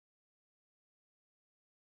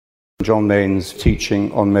John Main's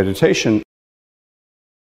teaching on meditation.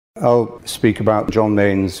 I'll speak about John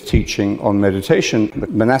Main's teaching on meditation, the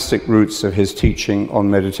monastic roots of his teaching on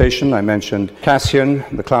meditation. I mentioned Cassian,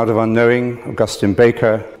 the Cloud of Unknowing, Augustine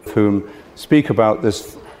Baker, whom speak about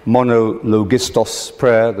this monologistos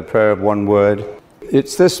prayer, the prayer of one word.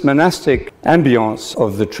 It's this monastic ambience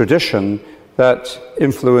of the tradition that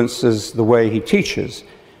influences the way he teaches.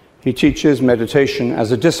 He teaches meditation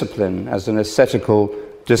as a discipline, as an ascetical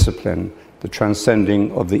discipline, the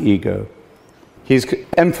transcending of the ego. He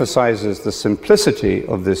emphasizes the simplicity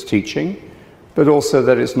of this teaching, but also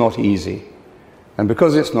that it's not easy. And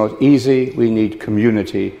because it's not easy, we need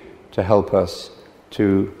community to help us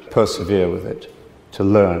to persevere with it, to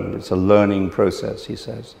learn. It's a learning process, he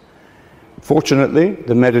says. Fortunately,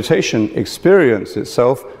 the meditation experience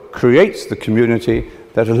itself creates the community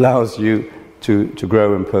that allows you to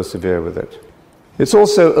grow and persevere with it. It's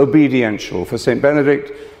also obediential. For St.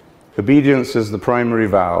 Benedict, obedience is the primary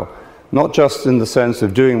vow, not just in the sense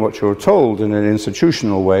of doing what you're told in an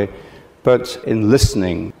institutional way, but in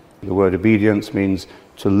listening. The word obedience means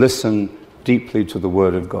to listen deeply to the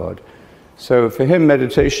Word of God. So for him,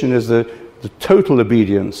 meditation is the total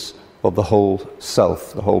obedience of the whole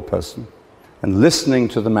self, the whole person. And listening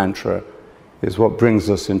to the mantra is what brings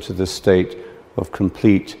us into this state of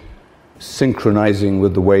complete synchronizing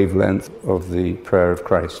with the wavelength of the prayer of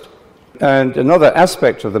Christ. And another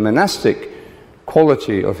aspect of the monastic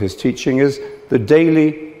quality of his teaching is the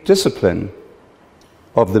daily discipline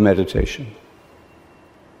of the meditation.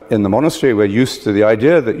 In the monastery, we're used to the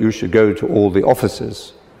idea that you should go to all the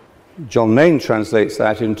offices. John Main translates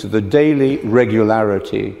that into the daily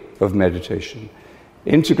regularity of meditation.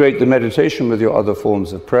 Integrate the meditation with your other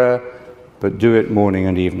forms of prayer, but do it morning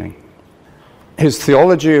and evening. His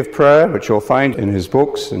theology of prayer, which you'll find in his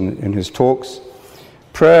books and in his talks,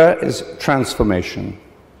 prayer is transformation.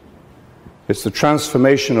 It's the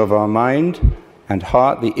transformation of our mind and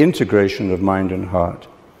heart, the integration of mind and heart.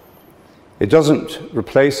 It doesn't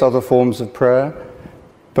replace other forms of prayer,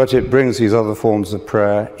 but it brings these other forms of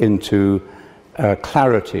prayer into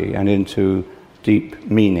clarity and into deep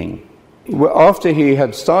meaning. After he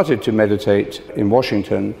had started to meditate in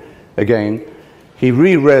Washington again, he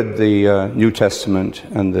reread the New Testament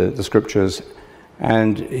and the scriptures,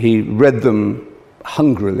 and he read them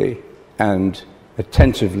hungrily and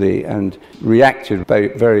attentively and reacted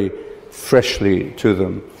very freshly to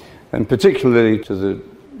them, and particularly to the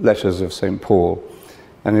letters of St. Paul.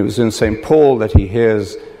 And it was in St. Paul that he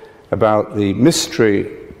hears about the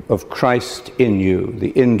mystery of Christ in you,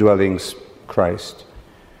 the indwelling Christ.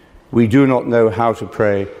 We do not know how to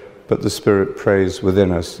pray, but the Spirit prays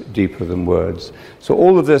within us deeper than words. So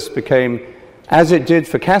all of this became, as it did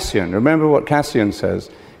for Cassian. Remember what Cassian says.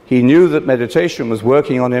 He knew that meditation was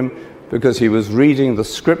working on him because he was reading the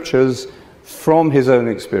scriptures from his own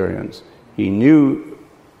experience. He knew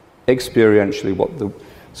experientially what the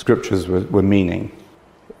scriptures were meaning.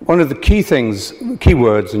 One of the key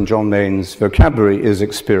words in John Main's vocabulary is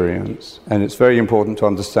experience, and it's very important to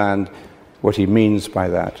understand what he means by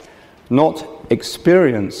that. Not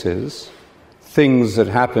experiences, things that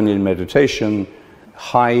happen in meditation,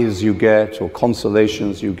 highs you get, or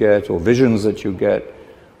consolations you get, or visions that you get,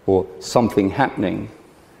 or something happening.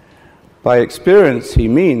 By experience, he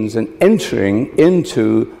means an entering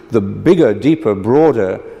into the bigger, deeper,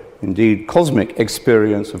 broader, indeed cosmic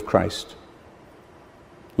experience of Christ.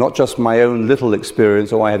 Not just my own little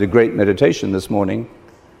experience, oh, I had a great meditation this morning,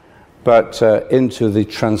 but into the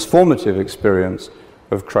transformative experience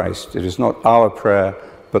of Christ. It is not our prayer,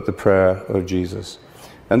 but the prayer of Jesus.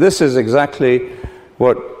 And this is exactly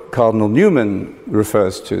what Cardinal Newman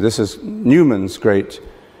refers to. This is Newman's great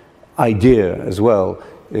idea as well,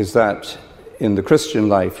 is that in the Christian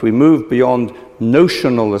life we move beyond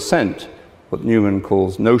notional assent, what Newman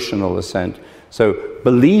calls notional assent. So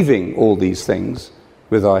believing all these things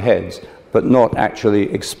with our heads, but not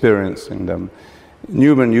actually experiencing them.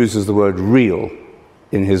 Newman uses the word real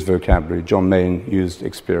in his vocabulary. John Main used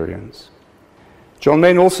experience. John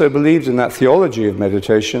Main also believed in that theology of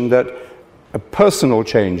meditation that a personal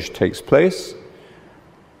change takes place.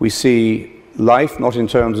 We see life not in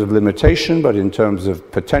terms of limitation, but in terms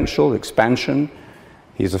of potential, expansion.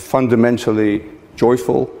 He's a fundamentally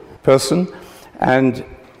joyful person. And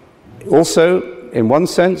also, in one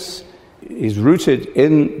sense, he's rooted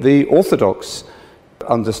in the Orthodox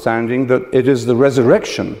understanding that it is the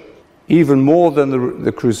resurrection, even more than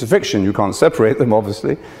the crucifixion. You can't separate them,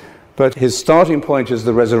 obviously, but his starting point is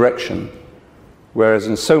the resurrection, whereas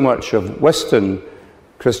in so much of Western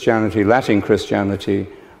Christianity, Latin Christianity,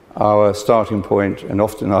 our starting point and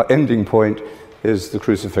often our ending point is the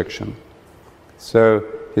crucifixion. So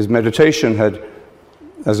his meditation had,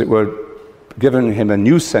 as it were, given him a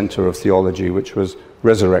new center of theology, which was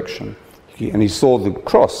resurrection. And he saw the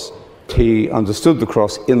cross. He understood the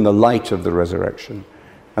cross in the light of the resurrection.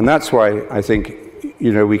 And that's why I think,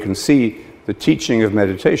 we can see the teaching of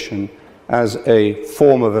meditation as a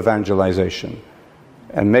form of evangelization.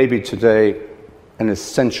 And maybe today, an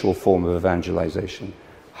essential form of evangelization.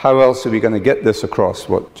 How else are we going to get this across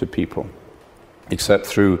to people? Except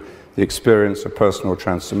through the experience of personal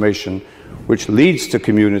transformation, which leads to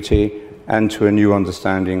community and to a new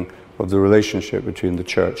understanding of the relationship between the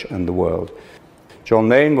church and the world. John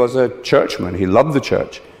Main was a churchman. He loved the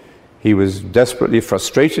church. He was desperately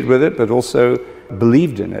frustrated with it, but also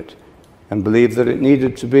believed in it, and believed that it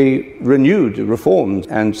needed to be renewed, reformed,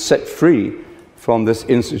 and set free from this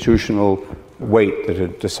institutional weight that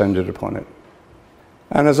had descended upon it.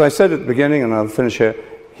 And as I said at the beginning, and I'll finish here,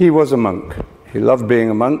 he was a monk. He loved being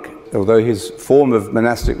a monk, although his form of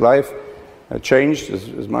monastic life changed,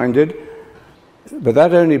 as mine did. But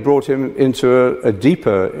that only brought him into a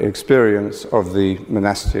deeper experience of the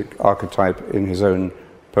monastic archetype in his own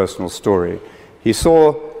personal story. He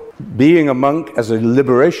saw being a monk as a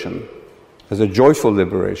liberation, as a joyful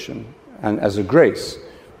liberation, and as a grace.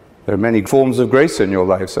 There are many forms of grace in your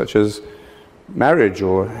life, such as marriage,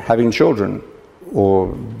 or having children, or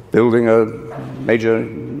building a major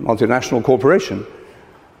multinational corporation.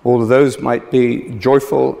 All of those might be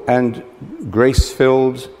joyful and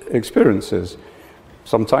grace-filled experiences.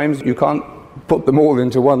 Sometimes you can't put them all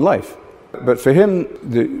into one life. But for him,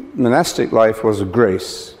 the monastic life was a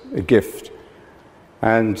grace, a gift.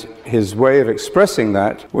 And his way of expressing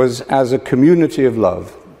that was as a community of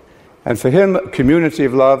love. And for him, a community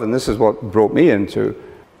of love, and this is what brought me into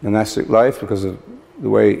monastic life because of the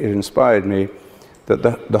way it inspired me, that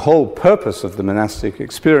the whole purpose of the monastic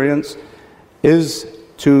experience is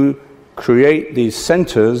to create these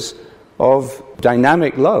centers of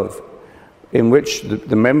dynamic love in which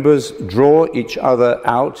the members draw each other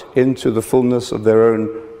out into the fullness of their own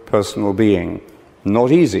personal being.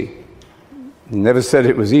 Not easy. He never said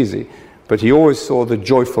it was easy, but he always saw the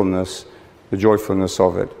joyfulness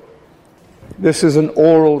of it. This is an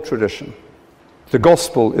oral tradition. The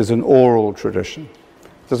gospel is an oral tradition.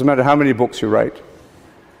 It doesn't matter how many books you write.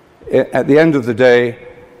 At the end of the day,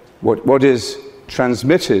 what is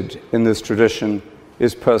transmitted in this tradition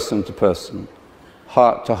is person to person,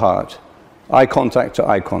 heart to heart, eye contact to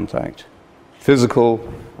eye contact,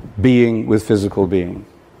 physical being with physical being.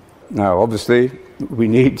 Now, obviously, we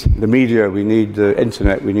need the media, we need the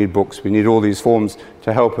internet, we need books, we need all these forms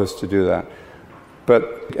to help us to do that.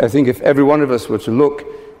 But I think if every one of us were to look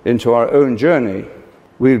into our own journey,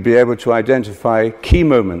 we would be able to identify key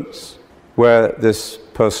moments where this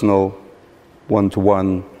personal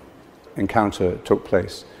one-to-one encounter took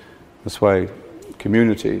place. That's why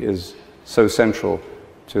community is so central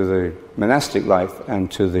to the monastic life and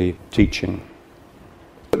to the teaching.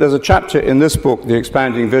 There's a chapter in this book, The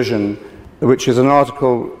Expanding Vision, which is an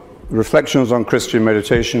article, Reflections on Christian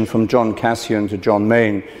Meditation, from John Cassian to John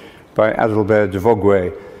Main, by Adalbert de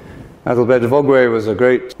Vogüé. Adalbert de Vogüé was a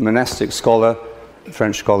great monastic scholar,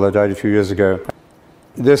 French scholar, died a few years ago.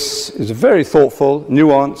 This is a very thoughtful,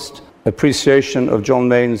 nuanced appreciation of John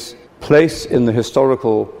Main's place in the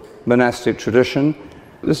historical monastic tradition.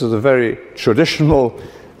 This is a very traditional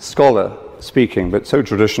scholar speaking, but so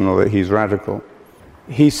traditional that he's radical.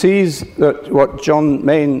 He sees that what John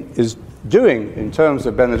Main is doing in terms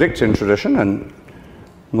of Benedictine tradition, and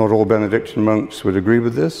not all Benedictine monks would agree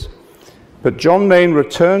with this, but John Main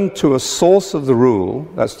returned to a source of the rule,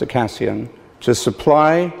 that's to Cassian, to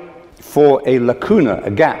supply for a lacuna, a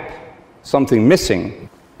gap, something missing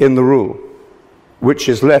in the rule, which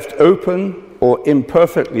is left open or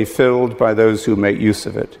imperfectly filled by those who make use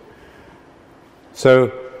of it.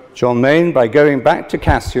 So John Main, by going back to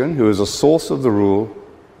Cassian, who is a source of the rule,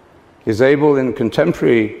 is able in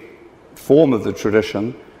contemporary form of the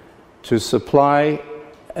tradition to supply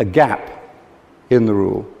a gap in the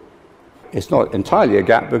rule. It's not entirely a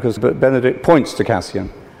gap because Benedict points to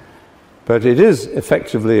Cassian, but it is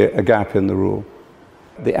effectively a gap in the rule.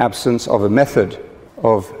 The absence of a method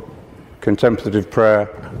of contemplative prayer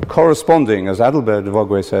corresponding, as Adalbert de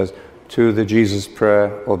Vogüé says, to the Jesus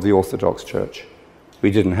prayer of the Orthodox Church. We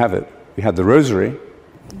didn't have it. We had the rosary.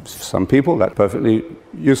 For some people, that's perfectly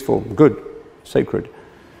useful, good, sacred.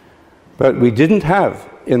 But we didn't have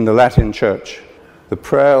in the Latin Church the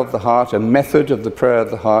prayer of the heart, a method of the prayer of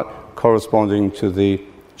the heart corresponding to the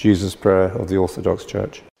Jesus prayer of the Orthodox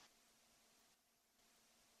Church.